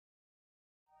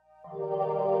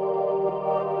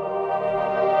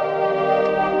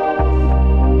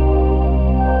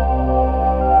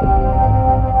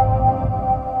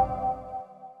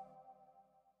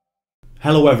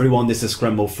Hello everyone, this is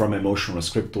Krembo from Emotionless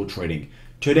Crypto Trading.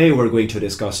 Today we're going to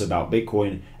discuss about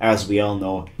Bitcoin. As we all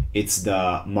know, it's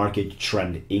the market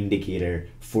trend indicator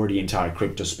for the entire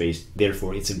crypto space.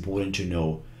 Therefore, it's important to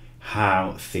know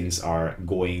how things are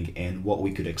going and what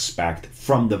we could expect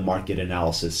from the market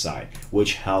analysis side,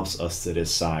 which helps us to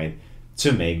decide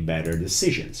to make better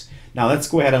decisions. Now let's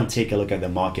go ahead and take a look at the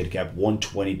market cap,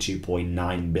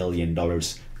 $122.9 billion.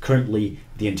 Currently,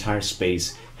 the entire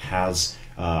space has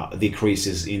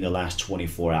decreases in the last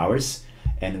 24 hours,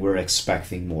 and we're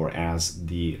expecting more as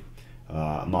the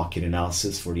market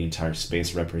analysis for the entire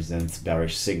space represents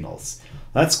bearish signals.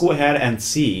 Let's go ahead and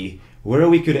see where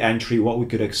we could entry, what we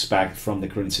could expect from the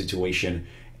current situation,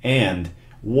 and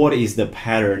what is the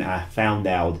pattern I found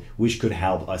out which could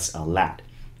help us a lot.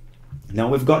 Now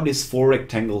we've got these four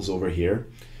rectangles over here,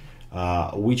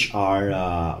 which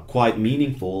are quite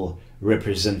meaningful,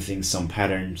 representing some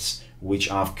patterns which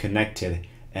I've connected,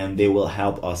 and they will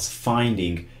help us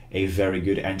finding a very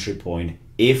good entry point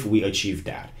if we achieve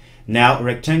that. Now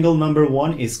rectangle number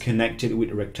 1 is connected with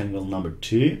rectangle number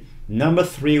 2, number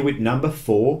 3 with number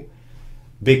 4.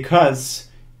 Because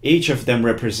each of them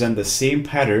represent the same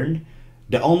pattern,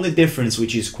 the only difference,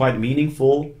 which is quite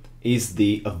meaningful, is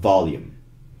the volume.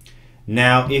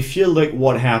 Now if you look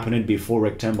what happened before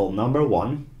rectangle number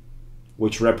 1,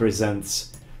 which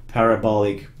represents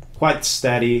parabolic, quite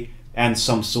steady, and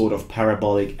some sort of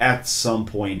parabolic at some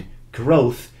point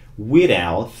growth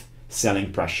without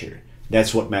selling pressure.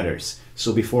 That's what matters.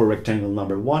 So before rectangle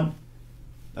number 1,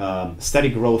 steady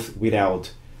growth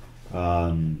without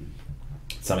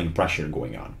selling pressure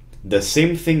going on. The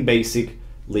same thing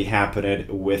basically happened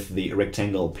with the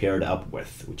rectangle paired up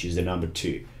with, which is the number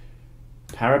 2.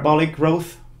 Parabolic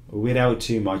growth without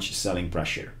too much selling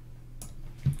pressure.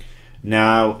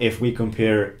 Now if we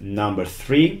compare number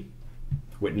 3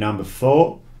 with number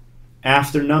 4,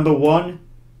 after number 1,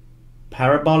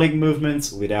 parabolic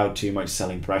movements without too much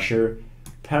selling pressure,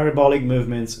 parabolic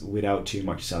movements without too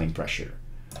much selling pressure.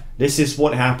 This is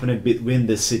what happened between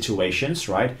the situations,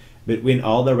 right? Between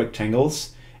all the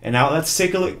rectangles. And now let's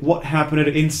take a look what happened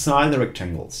inside the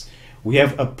rectangles. We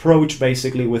have approached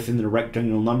basically within the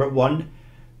rectangle number 1,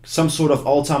 some sort of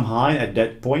all-time high at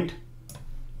that point.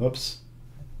 Oops.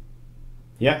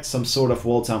 Yeah, some sort of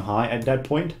all-time high at that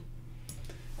point.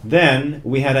 Then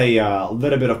we had a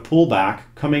little bit of pullback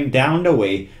coming down the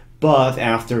way, but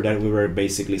after that we were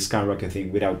basically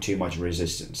skyrocketing without too much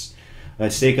resistance.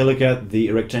 Let's take a look at the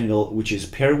rectangle which is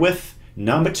paired with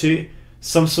number 2,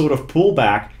 some sort of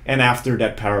pullback, and after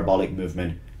that parabolic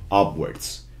movement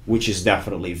upwards, which is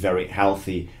definitely very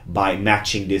healthy by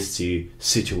matching these two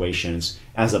situations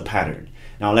as a pattern.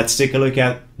 Now let's take a look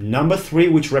at number 3,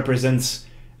 which represents,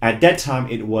 at that time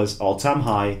it was all-time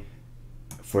high.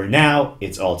 For now,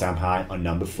 it's all-time high on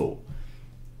number 4.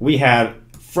 We had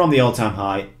from the all-time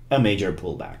high a major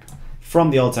pullback.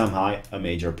 From the all-time high, a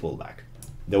major pullback.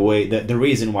 The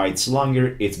reason why it's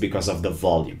longer, it's because of the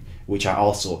volume, which I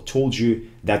also told you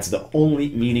that's the only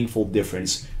meaningful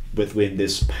difference between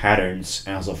these patterns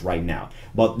as of right now.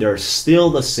 But they're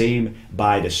still the same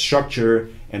by the structure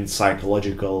and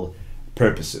psychological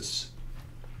purposes.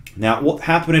 Now, what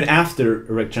happened after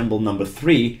rectangle number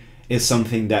 3 is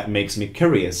something that makes me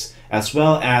curious, as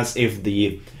well as if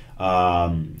the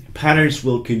patterns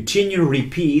will continue to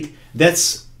repeat.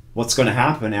 That's what's going to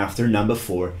happen after number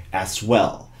 4 as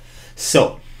well.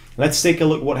 So let's take a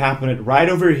look what happened right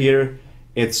over here.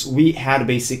 We had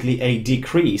basically a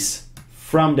decrease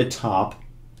from the top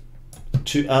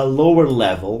to a lower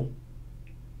level,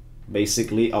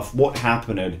 basically, of what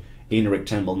happened in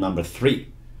rectangle number 3.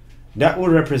 That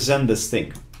would represent this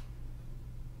thing.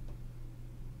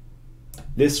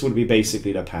 This would be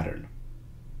basically the pattern.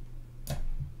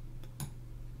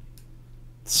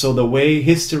 So the way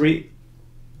history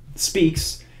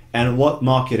speaks and what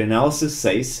market analysis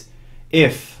says,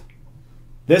 if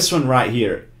this one right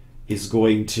here is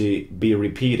going to be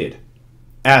repeated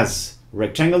as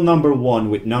rectangle number 1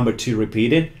 with number 2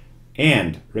 repeated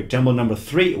and rectangle number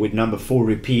 3 with number 4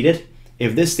 repeated,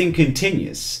 if this thing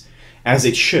continues as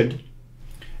it should,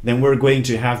 then we're going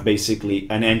to have basically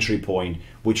an entry point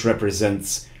which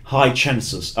represents high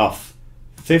chances of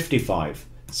 55,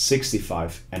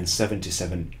 65, and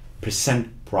 77%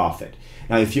 profit.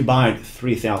 Now, if you buy at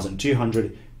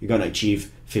 3,200, you're going to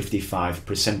achieve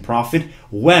 55% profit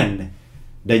when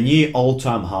the new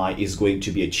all-time high is going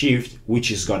to be achieved, which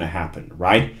is going to happen,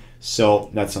 right? So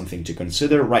that's something to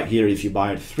consider. Right here, if you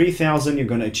buy at 3,000, you're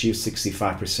going to achieve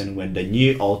 65% when the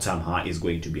new all-time high is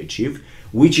going to be achieved,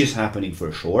 which is happening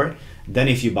for sure. Then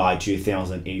if you buy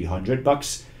 2,800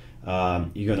 bucks,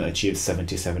 you're gonna achieve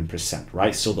 77%,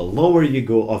 right? So the lower you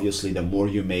go, obviously the more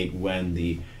you make when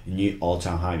the new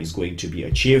all-time high is going to be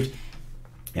achieved,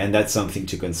 and that's something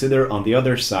to consider. On the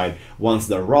other side, once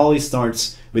the rally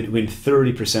starts, between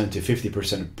 30% to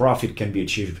 50% profit can be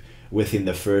achieved within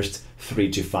the first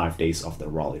 3 to 5 days of the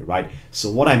rally, right?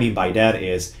 So what I mean by that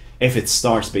is, if it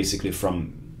starts basically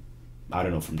from, I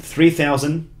don't know, from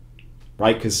 3,000,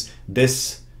 right? Because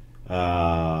this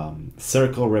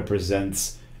circle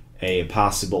represents a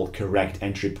possible correct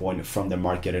entry point from the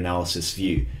market analysis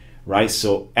view, right?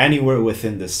 So anywhere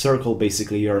within the circle,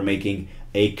 basically you're making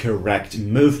a correct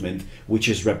movement, which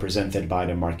is represented by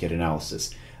the market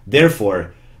analysis.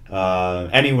 Therefore,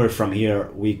 anywhere from here,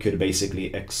 we could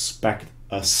basically expect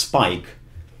a spike,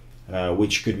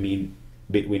 which could mean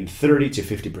between 30 to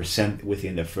 50%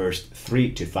 within the first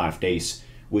 3 to 5 days,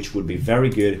 which would be very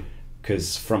good,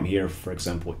 because from here, for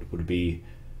example, it would be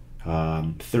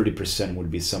 30%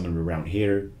 would be somewhere around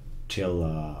here till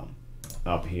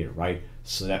up here, right?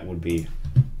 So that would be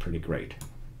pretty great.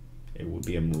 It would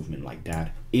be a movement like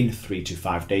that in 3 to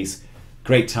 5 days.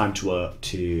 Great time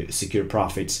to secure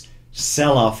profits.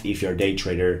 Sell off if you're a day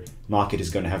trader. Market is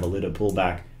going to have a little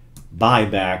pullback, buy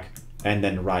back, and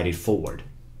then ride it forward.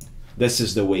 This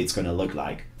is the way it's going to look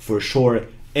like for sure,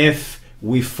 if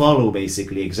we follow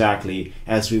basically exactly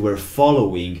as we were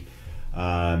following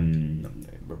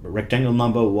rectangle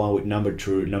number 1 with number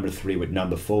 2, number 3 with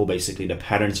number 4. Basically the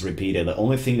patterns repeated. The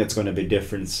only thing that's going to be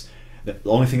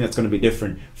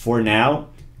different for now,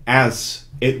 as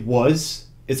it was,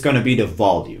 it's going to be the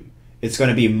volume. It's going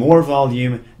to be more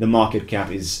volume. The market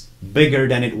cap is bigger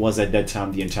than it was at that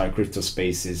time. The entire crypto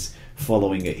space is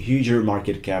following a huger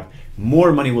market cap.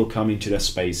 More money will come into the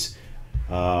space,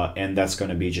 and that's going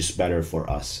to be just better for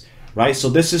us, right? So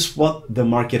this is what the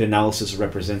market analysis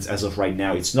represents as of right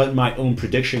now. It's not my own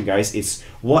prediction, guys. It's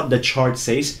what the chart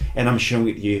says, and I'm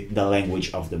showing you the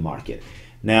language of the market.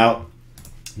 Now,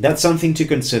 that's something to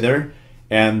consider,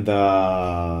 and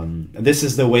this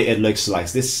is the way it looks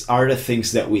like. These are the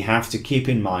things that we have to keep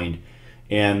in mind.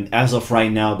 And as of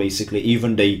right now, basically,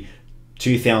 even the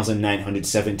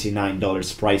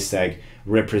 $2,979 price tag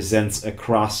represents a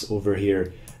crossover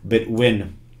here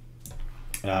between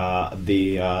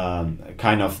the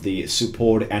kind of the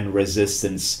support and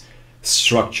resistance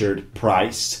structured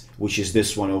price, which is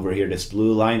this one over here, this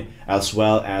blue line, as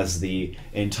well as the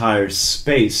entire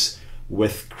space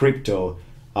with crypto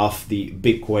of the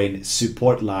Bitcoin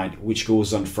support line, which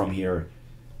goes on from here,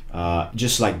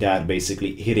 just like that,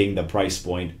 basically hitting the price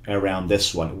point around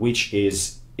this one, which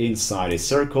is inside a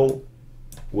circle,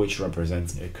 which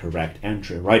represents a correct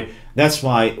entry, right? That's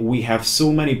why we have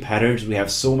so many patterns, we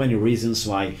have so many reasons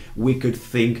why we could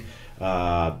think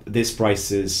these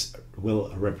prices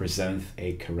will represent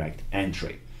a correct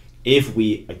entry if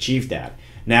we achieve that.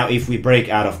 Now, if we break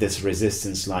out of this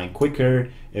resistance line quicker,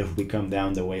 if we come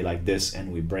down the way like this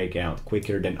and we break out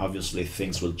quicker, then obviously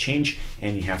things will change,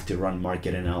 and you have to run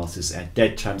market analysis at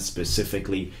that time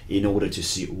specifically in order to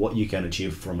see what you can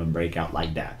achieve from a breakout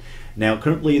like that. Now,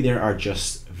 currently there are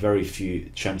just very few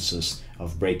chances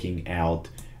of breaking out,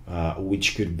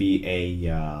 which could be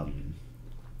a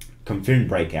confirmed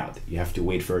breakout. You have to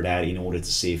wait for that in order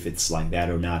to see if it's like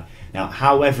that or not. Now,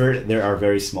 however, there are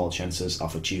very small chances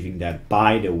of achieving that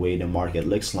by the way the market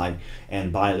looks like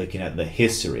and by looking at the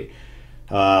history.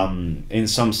 In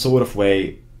some sort of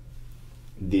way,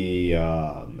 the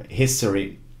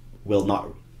history will not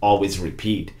always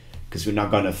repeat, because we're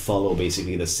not going to follow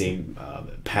basically the same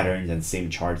patterns and same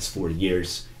charts for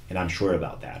years, and I'm sure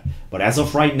about that. But as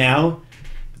of right now,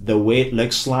 the way it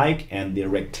looks like and the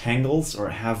rectangles are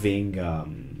having a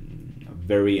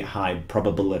very high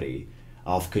probability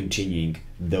of continuing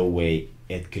the way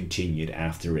it continued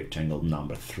after rectangle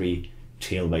number 3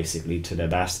 till basically to the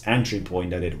best entry point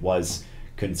that it was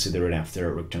considered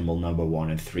after rectangle number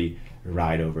 1 and 3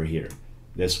 right over here.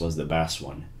 This was the best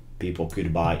one people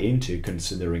could buy into,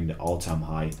 considering the all-time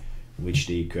high which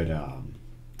they could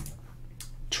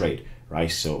trade,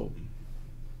 right? So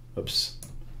oops,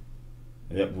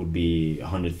 that would be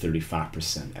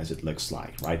 135% as it looks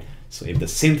like, right? So if the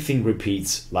same thing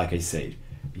repeats, like I said,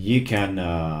 you can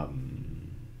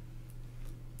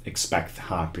expect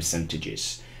high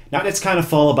percentages. Now that's kind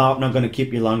of all about, not going to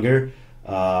keep you longer.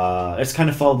 That's kind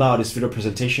of all about this video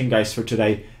presentation, guys, for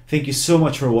today. Thank you so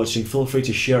much for watching. Feel free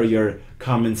to share your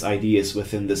comments, ideas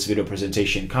within this video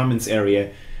presentation comments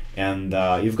area. And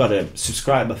you've got a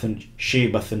subscribe button, share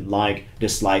button, like,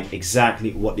 dislike,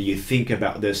 exactly what do you think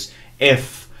about this.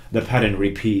 If the pattern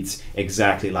repeats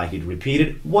exactly like it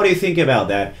repeated. What do you think about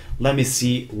that? Let me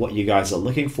see what you guys are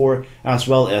looking for, as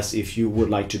well as if you would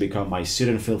like to become my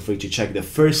student, feel free to check the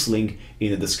first link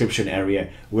in the description area,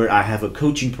 where I have a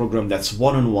coaching program that's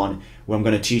one-on-one, where I'm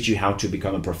going to teach you how to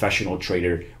become a professional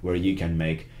trader, where you can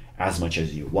make as much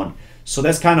as you want. So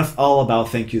that's kind of all about.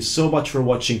 Thank you so much for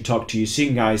watching. Talk to you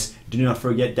soon, guys. Do not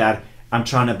forget that I'm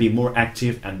trying to be more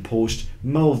active and post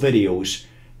more videos,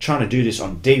 trying to do this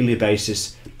on a daily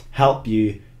basis, help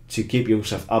you to keep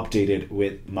yourself updated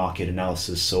with market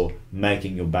analysis, so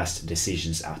making your best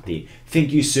decisions out there.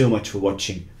 Thank you so much for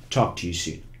watching. Talk to you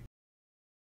soon.